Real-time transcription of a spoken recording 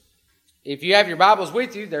If you have your Bibles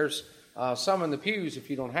with you, there's some in the pews.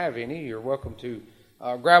 If you don't have any, you're welcome to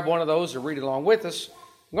grab one of those or read along with us.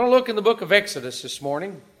 I'm going to look in the book of Exodus this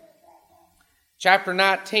morning, chapter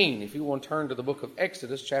 19. If you want to turn to the book of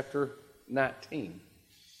Exodus, chapter 19.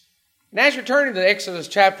 And as you're turning to Exodus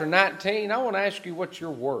chapter 19, I want to ask you what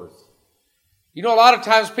you're worth. You know, a lot of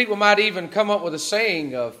times people might even come up with a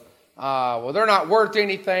saying of, well, they're not worth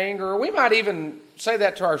anything, or we might even say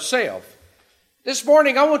that to ourselves. This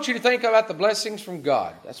morning, I want you to think about the blessings from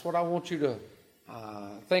God. That's what I want you to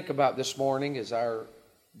think about this morning, is our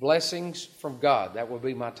blessings from God. That will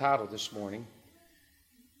be my title this morning.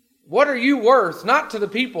 What are you worth, not to the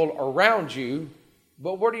people around you,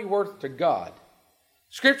 but what are you worth to God?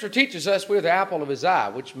 Scripture teaches us we're the apple of His eye,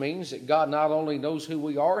 which means that God not only knows who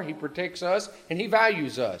we are, He protects us, and He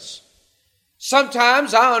values us.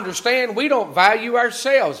 Sometimes I understand we don't value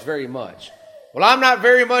ourselves very much. Well, I'm not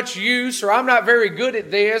very much use, or I'm not very good at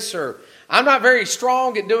this, or I'm not very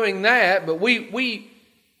strong at doing that, but we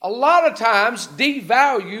a lot of times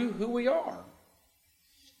devalue who we are.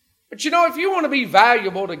 But you know, if you want to be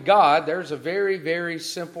valuable to God, there's a very, very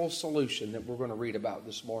simple solution that we're going to read about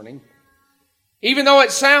this morning. Even though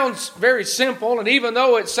it sounds very simple, and even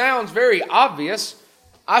though it sounds very obvious,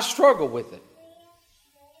 I struggle with it.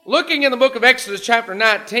 Looking in the book of Exodus chapter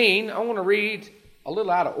 19, I want to read a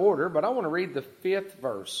little out of order, but I want to read the 5th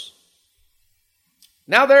verse.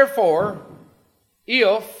 Now therefore,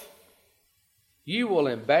 if you will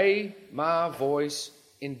obey my voice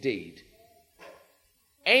indeed,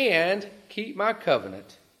 and keep my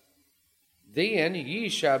covenant, then ye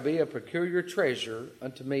shall be a peculiar treasure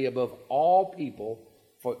unto me above all people,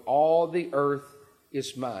 for all the earth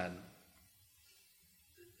is mine.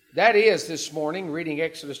 That is, this morning, reading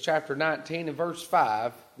Exodus chapter 19 and verse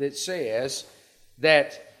 5, that says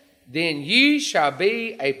that then ye shall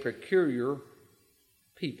be a peculiar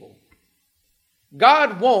people.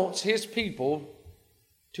 God wants His people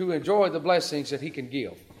to enjoy the blessings that He can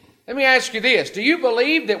give. Let me ask you this. Do you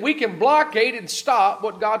believe that we can blockade and stop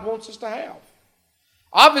what God wants us to have?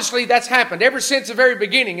 Obviously, that's happened ever since the very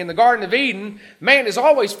beginning. In the Garden of Eden, man has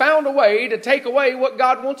always found a way to take away what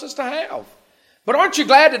God wants us to have. But aren't you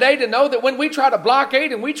glad today to know that when we try to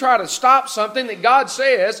blockade and we try to stop something that God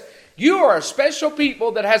says, you are a special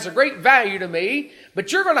people that has a great value to me,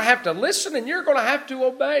 but you're going to have to listen and you're going to have to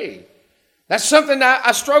obey. That's something that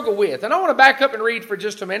I struggle with. And I want to back up and read for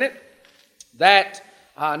just a minute that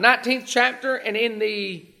 19th chapter and in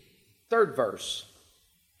the 3rd verse.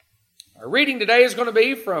 Our reading today is going to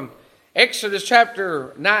be from Exodus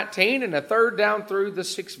chapter 19 and the 3rd down through the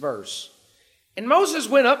 6th verse. And Moses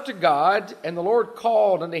went up to God, and the Lord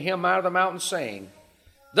called unto him out of the mountain, saying,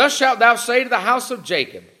 Thus shalt thou say to the house of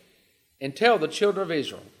Jacob, and tell the children of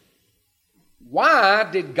Israel. Why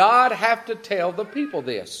did God have to tell the people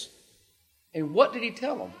this? And what did He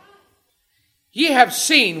tell them? Ye have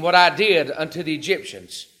seen what I did unto the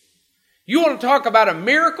Egyptians. You want to talk about a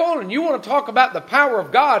miracle, and you want to talk about the power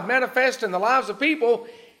of God manifest in the lives of people.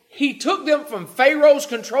 He took them from Pharaoh's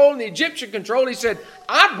control and the Egyptian control. He said,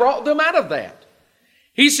 I brought them out of that.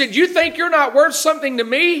 He said, you think you're not worth something to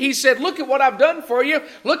me? He said, look at what I've done for you.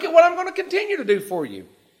 Look at what I'm going to continue to do for you.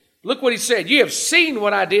 Look what He said. You have seen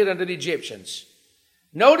what I did unto the Egyptians.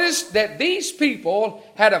 Notice that these people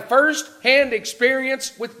had a first-hand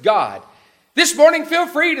experience with God. This morning, feel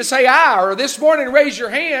free to say I, or this morning raise your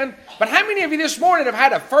hand. But how many of you this morning have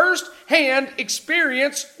had a first-hand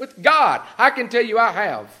experience with God? I can tell you I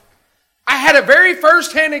have. I had a very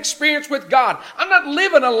first-hand experience with God. I'm not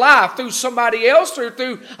living a life through somebody else or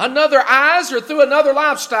through another eyes or through another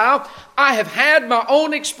lifestyle. I have had my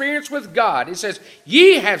own experience with God. It says,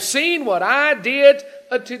 ye have seen what I did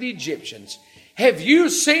unto the Egyptians. Have you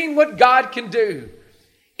seen what God can do?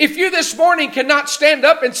 If you this morning cannot stand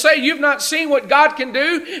up and say you've not seen what God can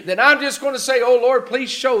do, then I'm just going to say, oh Lord, please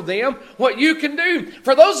show them what you can do.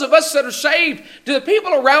 For those of us that are saved, do the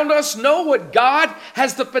people around us know what God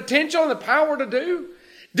has the potential and the power to do?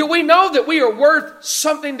 Do we know that we are worth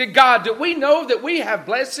something to God? Do we know that we have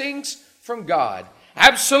blessings from God?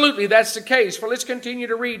 Absolutely, that's the case. For let's continue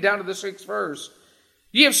to read down to the 6th verse.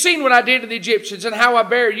 Ye have seen what I did to the Egyptians, and how I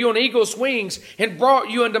bare you on eagle's wings and brought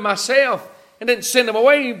you unto myself. And didn't send them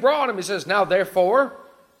away, He brought them. He says, now therefore,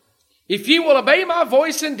 if ye will obey my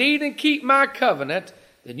voice indeed and keep my covenant,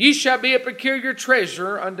 then ye shall be a peculiar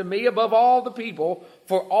treasure unto me above all the people,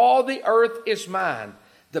 for all the earth is mine.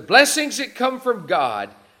 The blessings that come from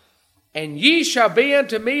God. And ye shall be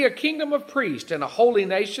unto me a kingdom of priests and a holy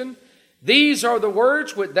nation. These are the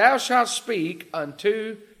words which thou shalt speak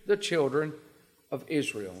unto the children of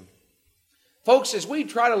Israel. Folks, as we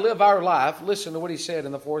try to live our life, listen to what He said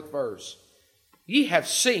in the 4th verse. ye have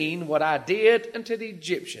seen what I did unto the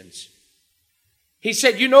Egyptians. He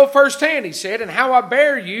said, you know firsthand, he said, and how I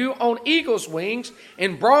bare you on eagle's wings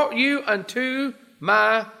and brought you unto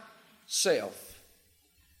myself.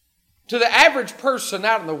 To the average person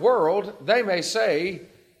out in the world, they may say,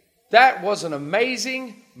 that was an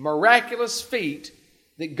amazing, miraculous feat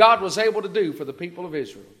that God was able to do for the people of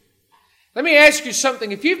Israel. Let me ask you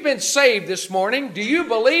something. If you've been saved this morning, do you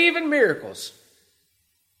believe in miracles?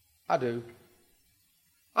 I do.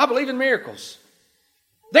 I believe in miracles.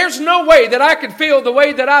 There's no way that I could feel the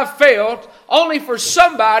way that I've felt only for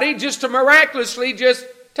somebody just to miraculously just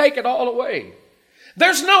take it all away.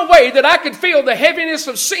 There's no way that I could feel the heaviness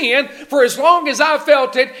of sin for as long as I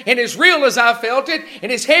felt it and as real as I felt it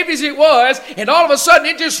and as heavy as it was, and all of a sudden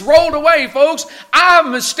it just rolled away, folks.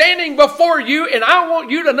 I'm standing before you and I want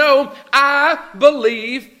you to know I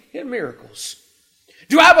believe in miracles.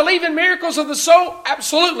 Do I believe in miracles of the soul?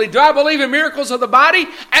 Absolutely. Do I believe in miracles of the body?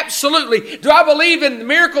 Absolutely. Do I believe in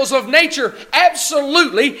miracles of nature?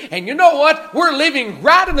 Absolutely. And you know what? We're living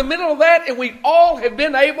right in the middle of that, and we all have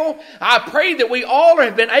been able, I pray that we all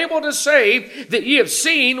have been able to say that ye have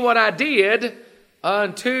seen what I did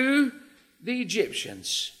unto the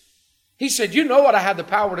Egyptians. He said, you know what I have the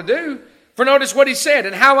power to do. For notice what he said,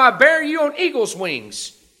 and how I bear you on eagle's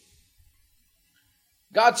wings.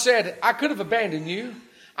 God said, I could have abandoned you.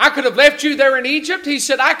 I could have left you there in Egypt. He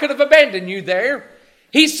said, I could have abandoned you there.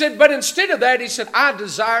 He said, but instead of that, he said, I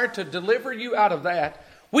desire to deliver you out of that.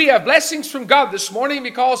 We have blessings from God this morning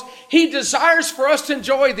because he desires for us to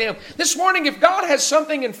enjoy them. This morning, if God has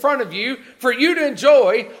something in front of you for you to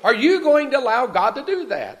enjoy, are you going to allow God to do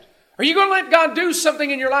that? Are you going to let God do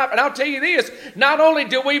something in your life? And I'll tell you this, not only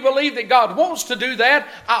do we believe that God wants to do that,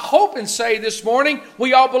 I hope and say this morning,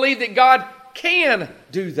 we all believe that God can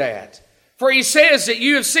do that. For he says that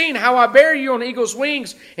you have seen how I bear you on eagle's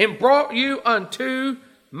wings and brought you unto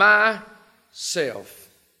myself.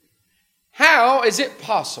 How is it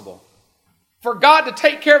possible for God to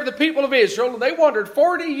take care of the people of Israel? They wandered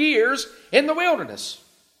 40 years in the wilderness.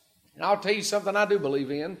 And I'll tell you something I do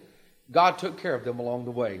believe in. God took care of them along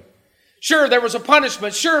the way. Sure, there was a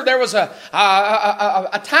punishment. Sure, there was a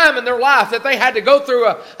time in their life that they had to go through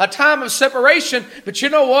a time of separation. But you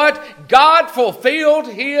know what? God fulfilled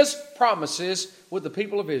his promises with the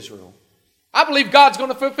people of Israel. I believe God's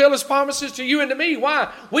going to fulfill his promises to you and to me.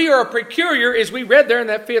 Why? We are a peculiar, as we read there in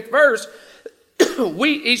that 5th verse.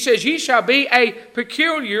 He says, ye shall be a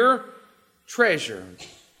peculiar treasure.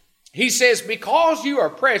 He says, because you are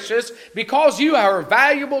precious, because you are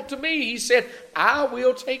valuable to me, he said, I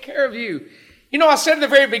will take care of you. You know, I said at the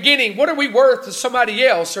very beginning, what are we worth to somebody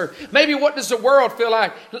else? Or maybe what does the world feel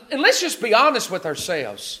like? And let's just be honest with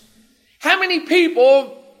ourselves. How many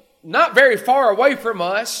people, not very far away from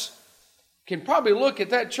us, can probably look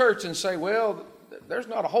at that church and say, well, there's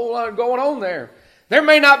not a whole lot going on there. There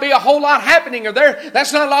may not be a whole lot happening, or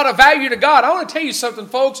that's not a lot of value to God. I want to tell you something,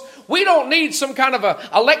 folks. We don't need some kind of a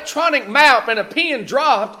electronic map and a pin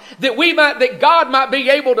dropped that God might be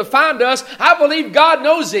able to find us. I believe God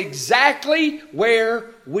knows exactly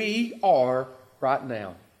where we are right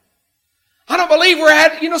now. I don't believe we're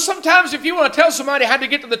at, sometimes if you want to tell somebody how to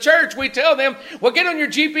get to the church, we tell them, well, get on your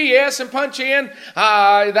GPS and punch in the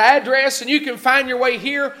address and you can find your way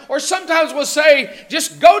here. Or sometimes we'll say,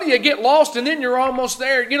 just go till you get lost and then you're almost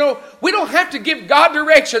there. We don't have to give God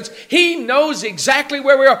directions. He knows exactly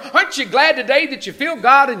where we are. Aren't you glad today that you feel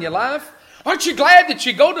God in your life? Aren't you glad that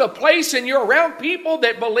you go to a place and you're around people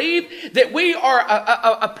that believe that we are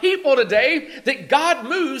a people today that God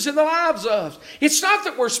moves in the lives of? It's not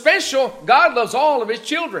that we're special. God loves all of his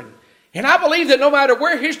children. And I believe that no matter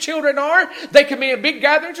where his children are, they can be in big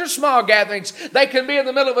gatherings or small gatherings. They can be in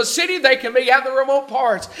the middle of a city. They can be out in the remote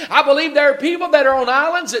parts. I believe there are people that are on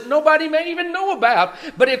islands that nobody may even know about.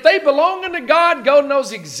 But if they belong unto God, God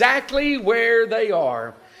knows exactly where they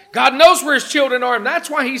are. God knows where his children are, and that's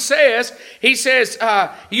why he says,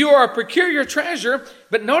 you are a peculiar treasure.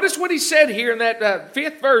 But notice what he said here in that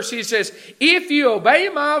 5th verse. He says, if you obey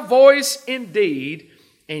my voice indeed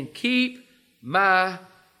and keep my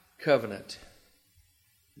covenant.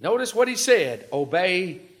 Notice what he said,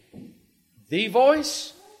 obey the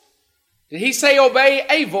voice. Did he say obey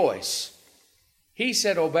a voice? He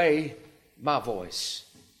said obey my voice.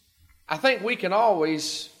 I think we can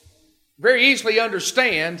always very easily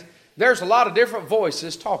understand there's a lot of different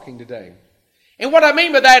voices talking today. And what I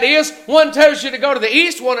mean by that is, one tells you to go to the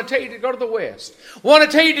east, one will tell you to go to the west. One will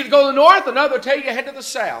tell you to go to the north, another will tell you to head to the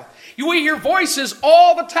south. We hear voices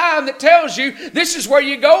all the time that tells you this is where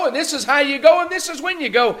you go, and this is how you go, and this is when you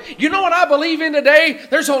go. You know what I believe in today?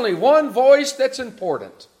 There's only one voice that's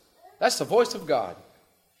important. That's the voice of God.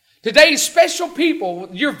 Today's special people,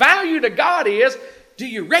 your value to God is, do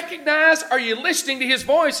you recognize, are you listening to His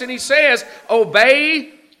voice? And He says,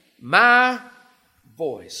 obey my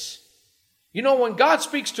voice. You know, when God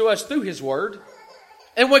speaks to us through His Word,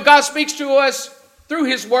 and when God speaks to us through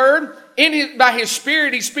His Word, by His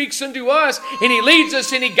Spirit, He speaks unto us, and He leads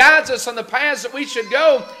us and He guides us on the paths that we should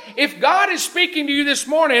go. If God is speaking to you this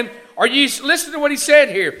morning, are you listening to what He said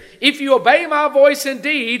here? If you obey my voice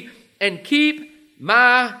indeed and keep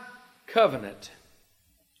my covenant.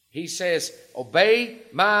 He says, obey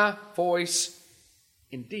my voice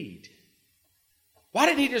indeed. Why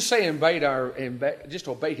didn't He just say just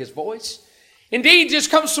obey His voice? Indeed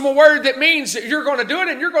just comes from a word that means that you're going to do it,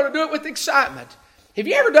 and you're going to do it with excitement. Have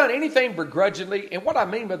you ever done anything begrudgingly? And what I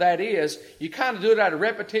mean by that is you kind of do it out of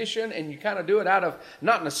repetition, and you kind of do it out of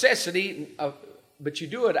not necessity, but you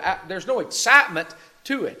do it, there's no excitement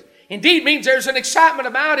to it. Indeed means there's an excitement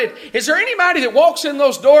about it. Is there anybody that walks in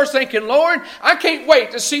those doors thinking, Lord, I can't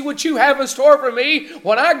wait to see what you have in store for me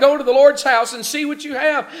when I go to the Lord's house and see what you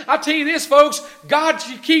have? I'll tell you this, folks, God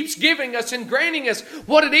keeps giving us and granting us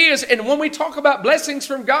what it is. And when we talk about blessings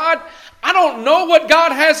from God, I don't know what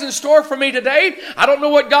God has in store for me today. I don't know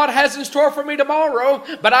what God has in store for me tomorrow.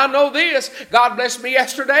 But I know this. God blessed me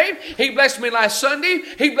yesterday. He blessed me last Sunday.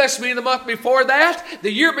 He blessed me the month before that.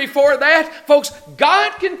 The year before that. Folks,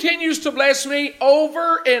 God continues to bless me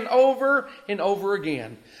over and over and over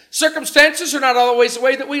again. Circumstances are not always the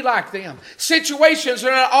way that we like them. Situations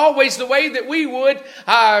are not always the way that we would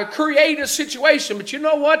create a situation. But you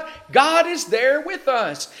know what? God is there with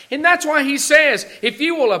us. And that's why He says, if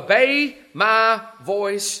you will obey my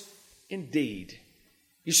voice indeed.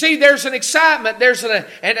 You see, there's an excitement, there's an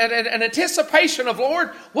anticipation of, Lord,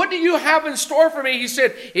 what do you have in store for me? He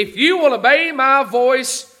said, if you will obey my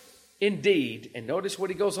voice indeed. And notice what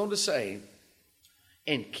He goes on to say,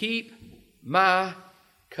 and keep my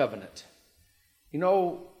covenant. You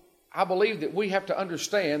know, I believe that we have to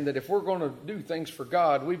understand that if we're going to do things for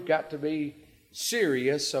God, we've got to be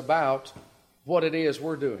serious about what it is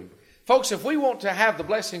we're doing. Folks, if we want to have the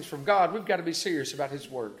blessings from God, we've got to be serious about His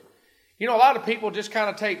work. You know, a lot of people just kind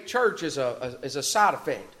of take church as a side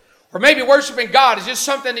effect. Or maybe worshiping God is just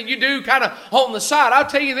something that you do kind of on the side. I'll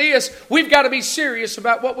tell you this, we've got to be serious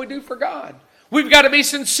about what we do for God. We've got to be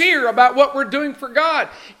sincere about what we're doing for God.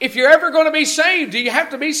 If you're ever going to be saved, do you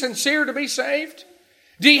have to be sincere to be saved?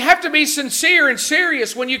 Do you have to be sincere and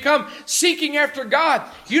serious when you come seeking after God?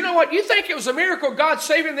 You know what? You think it was a miracle God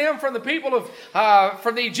saving them from the people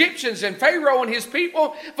from the Egyptians and Pharaoh and his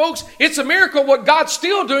people? Folks, it's a miracle what God's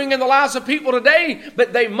still doing in the lives of people today,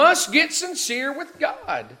 but they must get sincere with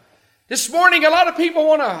God. This morning, a lot of people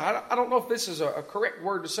want to, I don't know if this is a correct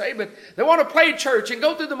word to say, but they want to play church and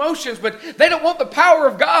go through the motions, but they don't want the power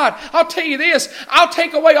of God. I'll tell you this, I'll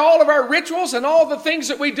take away all of our rituals and all the things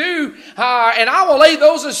that we do, and I will lay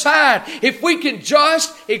those aside if we can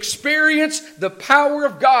just experience the power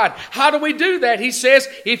of God. How do we do that? He says,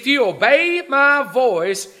 if you obey my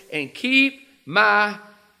voice and keep my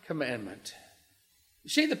commandment. You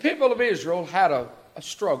see, the people of Israel had a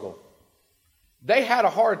struggle. They had a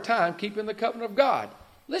hard time keeping the covenant of God.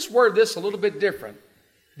 Let's word this a little bit different.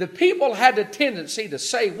 The people had the tendency to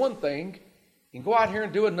say one thing and go out here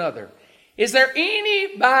and do another. Is there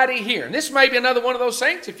anybody here, and this may be another one of those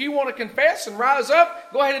things, if you want to confess and rise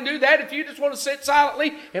up, go ahead and do that. If you just want to sit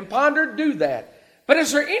silently and ponder, do that. But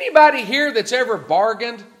is there anybody here that's ever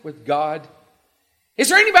bargained with God? Is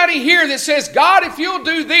there anybody here that says, God, if you'll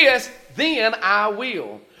do this, then I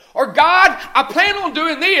will? Or God, I plan on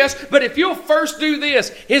doing this, but if you'll first do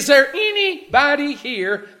this. Is there anybody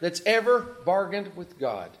here that's ever bargained with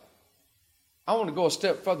God? I want to go a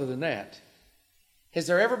step further than that. Has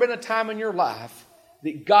there ever been a time in your life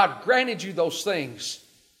that God granted you those things,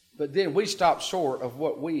 but then we stopped short of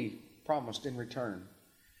what we promised in return?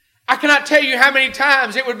 I cannot tell you how many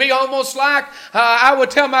times it would be almost like I would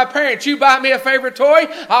tell my parents, you buy me a favorite toy,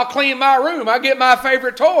 I'll clean my room. I'll get my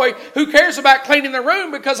favorite toy. Who cares about cleaning the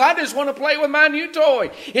room? Because I just want to play with my new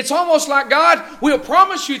toy. It's almost like God will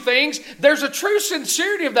promise you things. There's a true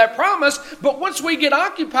sincerity of that promise, but once we get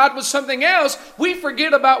occupied with something else, we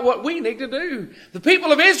forget about what we need to do. The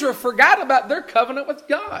people of Israel forgot about their covenant with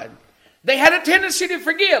God. They had a tendency to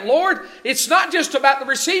forget, Lord, it's not just about the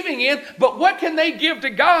receiving end, but what can they give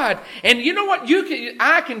to God? And you know what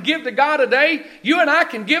I can give to God today? You and I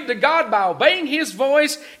can give to God by obeying His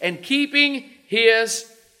voice and keeping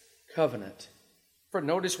His covenant. For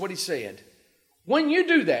notice what He said. When you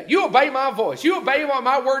do that, you obey my voice, you obey what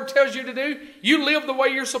my word tells you to do, you live the way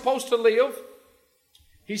you're supposed to live.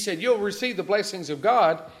 He said, you'll receive the blessings of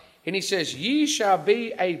God. And He says, ye shall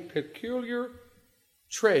be a peculiar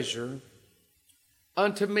treasure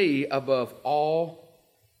unto me above all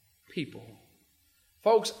people.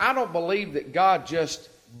 Folks, I don't believe that God just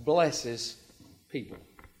blesses people.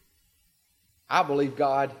 I believe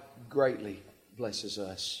God greatly blesses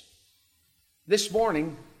us. This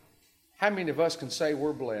morning, how many of us can say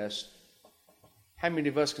we're blessed? How many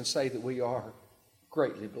of us can say that we are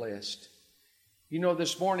greatly blessed? You know,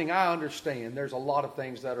 this morning I understand there's a lot of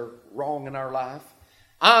things that are wrong in our life.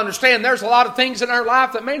 I understand there's a lot of things in our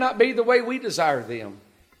life that may not be the way we desire them.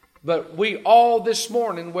 But we all this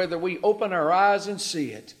morning, whether we open our eyes and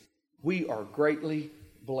see it, we are greatly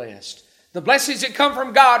blessed. The blessings that come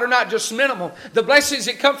from God are not just minimal. The blessings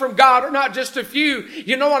that come from God are not just a few.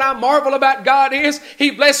 You know what I marvel about God is?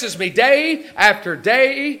 He blesses me day after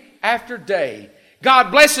day after day.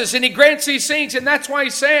 God blesses and He grants these things, and that's why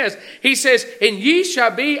He says, and ye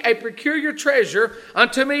shall be a peculiar treasure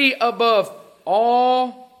unto me above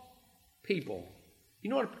all people.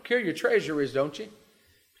 You know what a peculiar treasure is, don't you?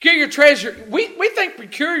 Peculiar treasure, we think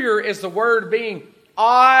peculiar is the word being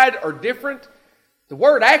odd or different. The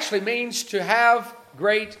word actually means to have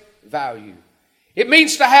great value. It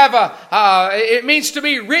means to have it means to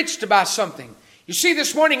be enriched by something. You see,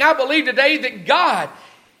 this morning I believe today that God,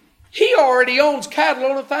 He already owns cattle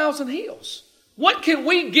on 1,000 hills. What can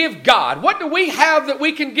we give God? What do we have that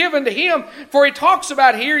we can give unto Him? For He talks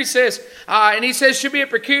about here, He says, should be a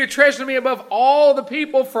peculiar treasure to me above all the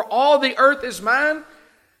people, for all the earth is mine.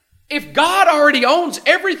 If God already owns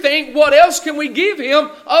everything, what else can we give Him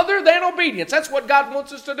other than obedience? That's what God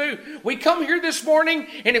wants us to do. We come here this morning,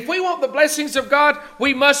 and if we want the blessings of God,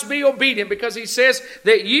 we must be obedient, because He says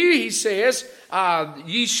that ye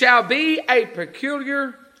shall be a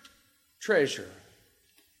peculiar treasure.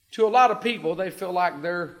 To a lot of people, they feel like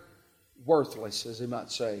they're worthless, as they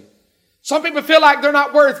might say. Some people feel like they're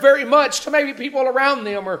not worth very much to maybe people around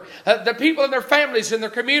them or the people in their families and their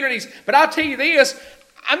communities. But I'll tell you this,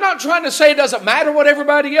 I'm not trying to say it doesn't matter what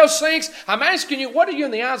everybody else thinks. I'm asking you, what are you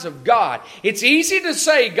in the eyes of God? It's easy to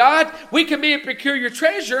say, God, we can be a peculiar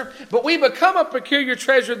treasure, but we become a peculiar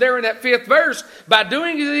treasure there in that 5th verse by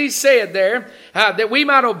doing as He said there, that we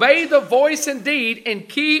might obey the voice and deed and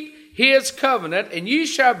keep His covenant, and ye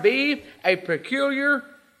shall be a peculiar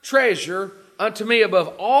treasure unto me above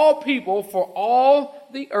all people, for all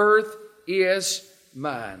the earth is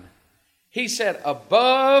mine. He said,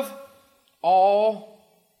 above all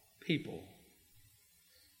people.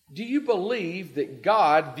 Do you believe that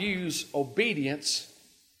God views obedience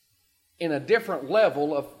in a different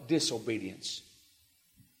level of disobedience?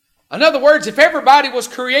 In other words, if everybody was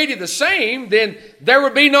created the same, then there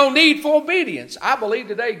would be no need for obedience. I believe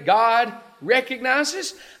today God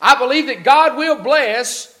recognizes. I believe that God will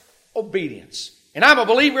bless obedience. And I'm a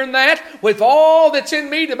believer in that. With all that's in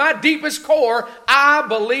me, to my deepest core, I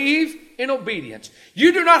believe in obedience.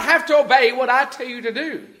 You do not have to obey what I tell you to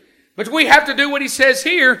do. But we have to do what He says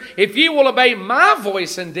here. If you will obey my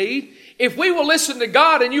voice indeed, if we will listen to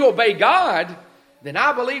God and you obey God, then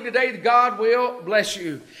I believe today that God will bless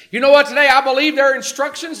you. You know what? Today I believe there are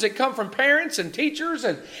instructions that come from parents and teachers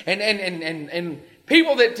and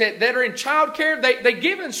people that are in child care. They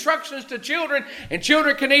give instructions to children, and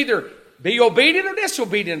children can either be obedient or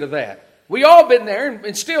disobedient to that. We all been there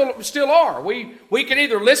and still are. We can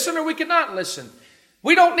either listen or we cannot listen.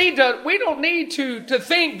 We don't need to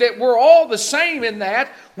think that we're all the same in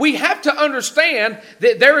that. We have to understand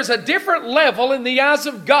that there is a different level in the eyes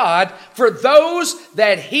of God for those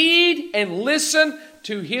that heed and listen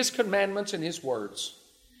to His commandments and His words.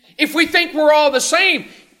 If we think we're all the same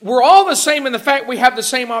in the fact we have the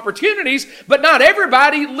same opportunities, but not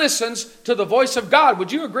everybody listens to the voice of God.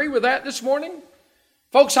 Would you agree with that this morning?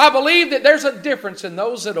 Folks, I believe that there's a difference in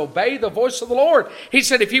those that obey the voice of the Lord. He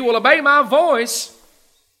said, if you will obey my voice,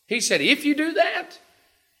 He said, if you do that,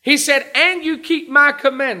 He said, and you keep my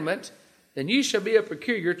commandment, then you shall be a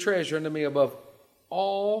peculiar treasure unto me above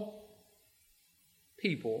all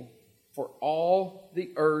people, for all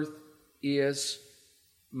the earth is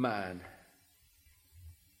mine.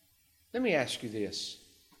 Let me ask you this.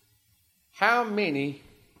 How many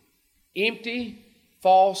empty,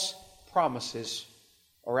 false promises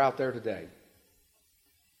are out there today?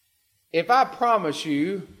 If I promise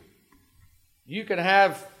you, you can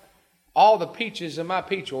have all the peaches in my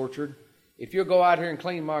peach orchard if you'll go out here and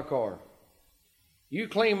clean my car. You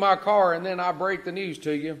clean my car and then I break the news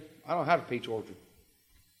to you, I don't have a peach orchard.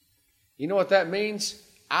 You know what that means?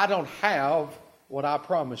 I don't have what I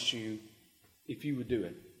promised you if you would do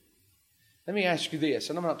it. Let me ask you this,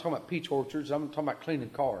 and I'm not talking about peach orchards, I'm talking about cleaning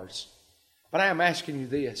cars. But I am asking you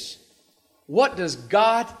this. What does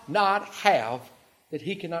God not have that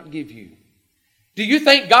He cannot give you? Do you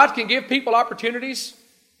think God can give people opportunities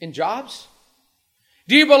in jobs?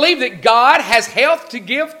 Do you believe that God has health to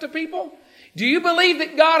give to people? Do you believe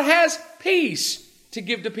that God has peace to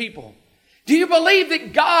give to people? Do you believe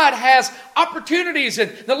that God has opportunities?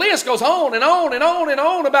 And the list goes on and on and on and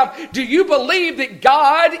on about, do you believe that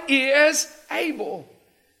God is able?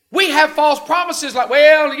 We have false promises like,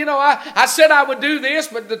 well, I said I would do this,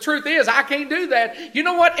 but the truth is I can't do that. You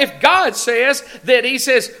know what? If God says that He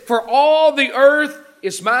says, for all the earth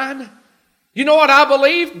is mine, you know what I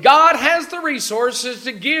believe? God has the resources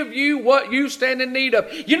to give you what you stand in need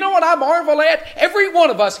of. You know what I marvel at? Every one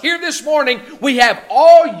of us here this morning, we have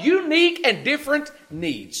all unique and different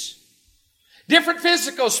needs. Different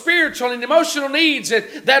physical, spiritual, and emotional needs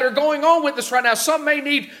that are going on with us right now. Some may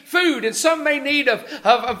need food and some may need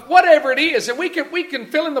of whatever it is. And we can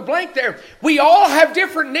fill in the blank there. We all have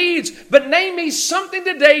different needs. But name me something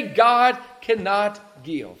today God cannot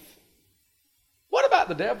give. What about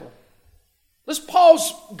the devil? Let's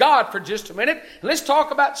pause God for just a minute and let's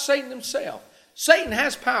talk about Satan himself. Satan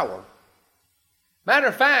has power. Matter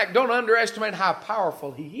of fact, don't underestimate how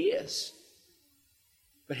powerful he is.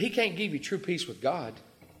 But he can't give you true peace with God.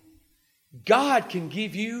 God can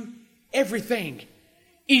give you everything,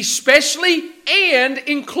 especially and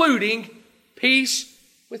including peace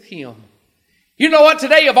with Him. You know what?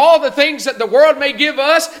 Today, of all the things that the world may give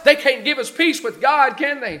us, they can't give us peace with God,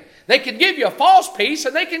 can they? They can give you a false peace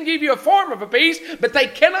and they can give you a form of a peace, but they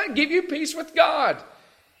cannot give you peace with God.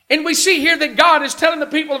 And we see here that God is telling the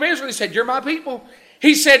people of Israel, He said, you're my people.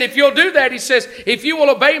 He said, if you'll do that, He says, if you will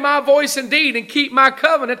obey my voice indeed and keep my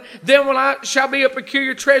covenant, then shall be a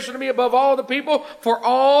peculiar treasure to me above all the people, for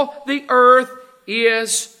all the earth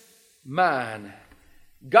is mine.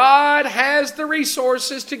 God has the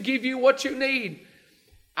resources to give you what you need.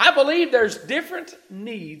 I believe there's different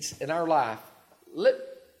needs in our life. Let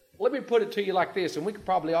me put it to you like this, and we can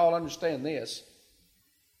probably all understand this.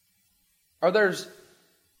 There's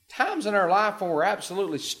times in our life when we're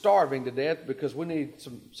absolutely starving to death because we need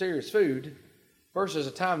some serious food versus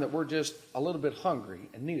a time that we're just a little bit hungry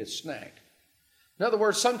and need a snack. In other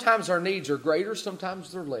words, sometimes our needs are greater,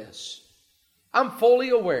 sometimes they're less. I'm fully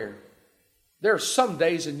aware there are some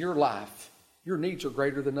days in your life your needs are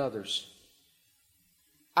greater than others.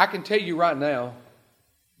 I can tell you right now,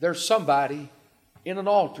 there's somebody in an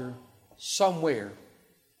altar somewhere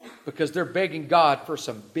because they're begging God for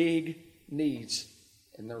some big needs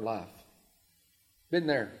in their life. Been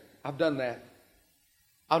there. I've done that.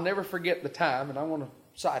 I'll never forget the time, and I want to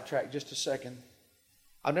sidetrack just a second.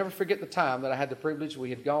 I'll never forget the time that I had the privilege.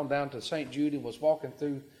 We had gone down to St. Jude and was walking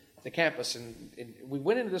through the campus, and we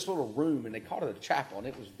went into this little room, and they called it a chapel, and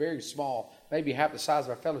it was very small, maybe half the size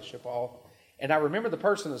of our fellowship hall. And I remember the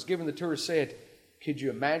person that was giving the tour said, could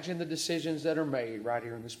you imagine the decisions that are made right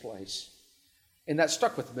here in this place? And that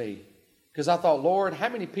stuck with me because I thought, Lord, how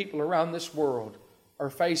many people around this world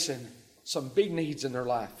are facing some big needs in their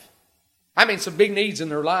life? I mean, some big needs in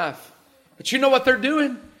their life. But you know what they're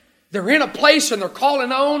doing? They're in a place and they're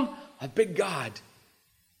calling on a big God.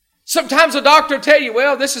 Sometimes a doctor will tell you,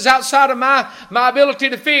 well, this is outside of my ability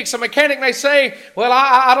to fix. A mechanic may say, well,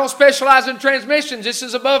 I don't specialize in transmissions. This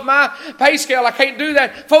is above my pay scale. I can't do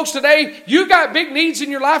that. Folks, today, you got big needs in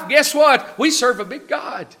your life. Guess what? We serve a big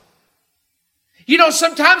God. You know,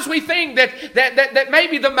 sometimes we think that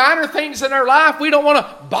maybe the minor things in our life, we don't want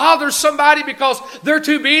to bother somebody because they're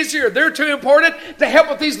too busy or they're too important to help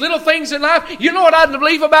with these little things in life. You know what I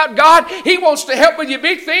believe about God? He wants to help with your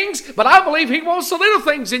big things, but I believe He wants the little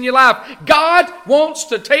things in your life. God wants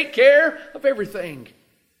to take care of everything.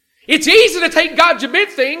 It's easy to take God your big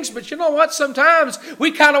things, but you know what? Sometimes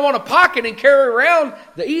we kind of want to pocket and carry around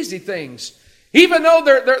the easy things. Even though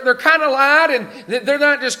they're kind of light and they're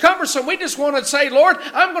not just cumbersome, we just want to say, Lord,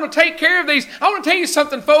 I'm going to take care of these. I want to tell you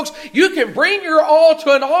something, folks. You can bring your all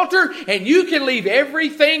to an altar and you can leave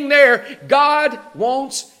everything there. God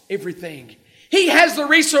wants everything. He has the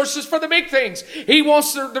resources for the big things. He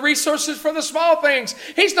wants the resources for the small things.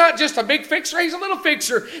 He's not just a big fixer. He's a little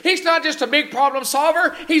fixer. He's not just a big problem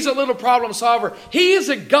solver. He's a little problem solver. He is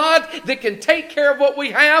a God that can take care of what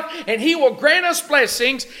we have, and He will grant us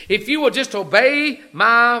blessings if you will just obey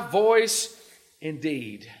my voice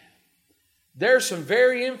indeed. There's some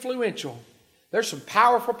very influential, there's some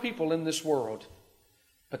powerful people in this world,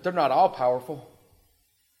 but they're not all powerful.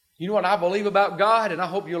 You know what I believe about God? And I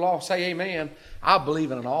hope you'll all say amen. I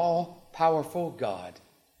believe in an all-powerful God.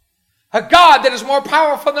 A God that is more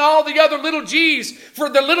powerful than all the other little G's for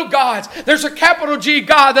the little gods. There's a capital G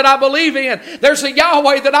God that I believe in. There's a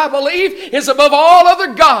Yahweh that I believe is above all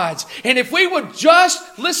other gods. And if we would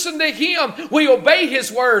just listen to Him, we obey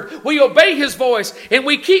His word, we obey His voice, and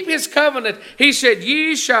we keep His covenant. He said,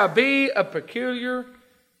 ye shall be a peculiar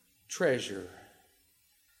treasure.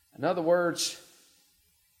 In other words,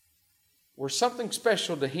 we're something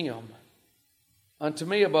special to him. Unto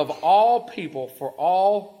me above all people, for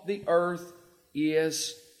all the earth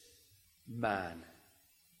is mine.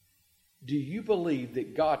 Do you believe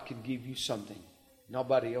that God can give you something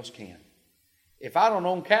nobody else can? If I don't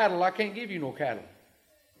own cattle, I can't give you no cattle.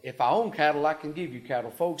 If I own cattle, I can give you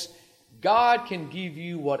cattle. Folks, God can give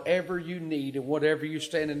you whatever you need and whatever you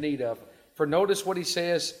stand in need of. For notice what he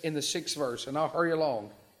says in the 6th verse, and I'll hurry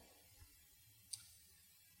along.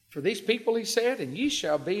 For these people, he said, and ye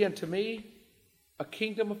shall be unto me a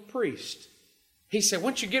kingdom of priests. He said,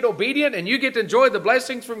 once you get obedient and you get to enjoy the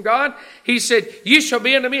blessings from God, he said, you shall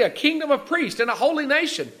be unto me a kingdom of priests and a holy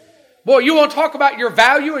nation. Boy, you want to talk about your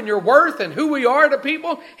value and your worth and who we are to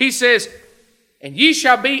people? He says, and ye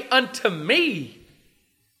shall be unto me.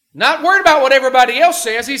 Not worried about what everybody else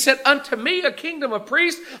says. He said, unto me a kingdom of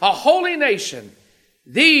priests, a holy nation.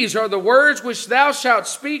 These are the words which thou shalt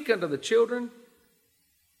speak unto the children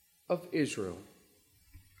of Israel.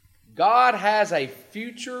 God has a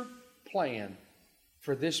future plan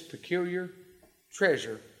for this peculiar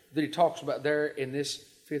treasure that he talks about there in this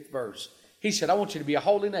 5th verse. He said, I want you to be a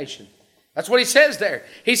holy nation. That's what he says there.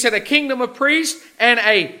 He said, a kingdom of priests and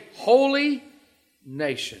a holy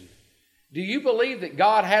nation. Do you believe that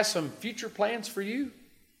God has some future plans for you?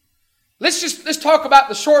 Let's talk about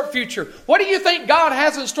the short future. What do you think God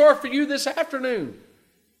has in store for you this afternoon?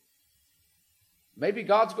 Maybe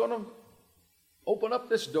God's going to open up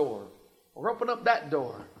this door or open up that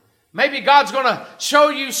door. Maybe God's going to show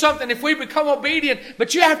you something if we become obedient,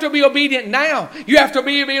 but you have to be obedient now. You have to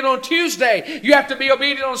be obedient on Tuesday. You have to be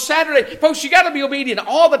obedient on Saturday. Folks, you got to be obedient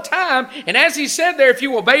all the time. And as he said there, if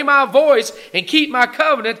you obey my voice and keep my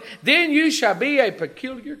covenant, then you shall be a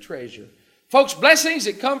peculiar treasure. Folks, blessings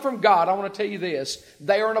that come from God, I want to tell you this,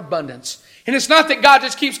 they are in abundance. And it's not that God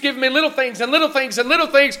just keeps giving me little things and little things and little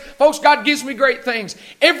things. Folks, God gives me great things.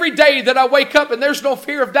 Every day that I wake up and there's no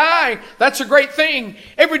fear of dying, that's a great thing.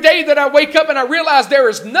 Every day that I wake up and I realize there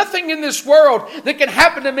is nothing in this world that can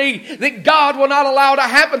happen to me that God will not allow to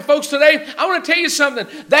happen. Folks, today, I want to tell you something.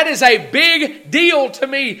 That is a big deal to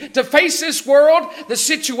me, to face this world, the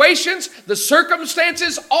situations, the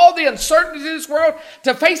circumstances, all the uncertainties in this world,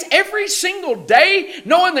 to face every single day,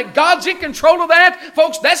 knowing that God's in control of that.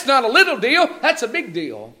 Folks, that's not a little deal. That's a big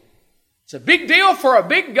deal. It's a big deal for a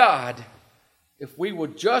big God. If we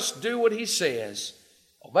would just do what he says,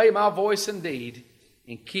 obey my voice indeed,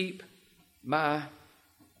 and keep my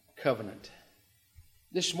covenant.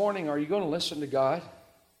 This morning, are you going to listen to God?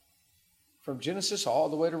 From Genesis all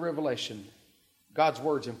the way to Revelation, God's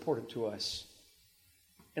word's important to us.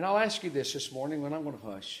 And I'll ask you this morning when I'm going to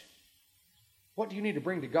hush. What do you need to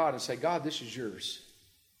bring to God and say, God, this is yours?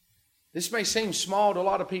 This may seem small to a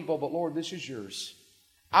lot of people, but Lord, this is yours.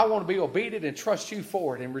 I want to be obedient and trust you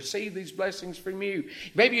for it and receive these blessings from you.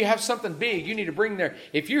 Maybe you have something big you need to bring there.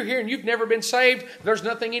 If you're here and you've never been saved, there's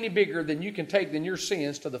nothing any bigger than you can take than your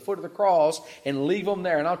sins to the foot of the cross and leave them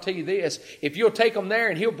there. And I'll tell you this, if you'll take them there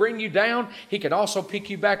and he'll bring you down, he can also pick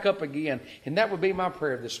you back up again. And that would be my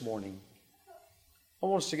prayer this morning. I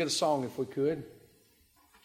want us to get a song if we could.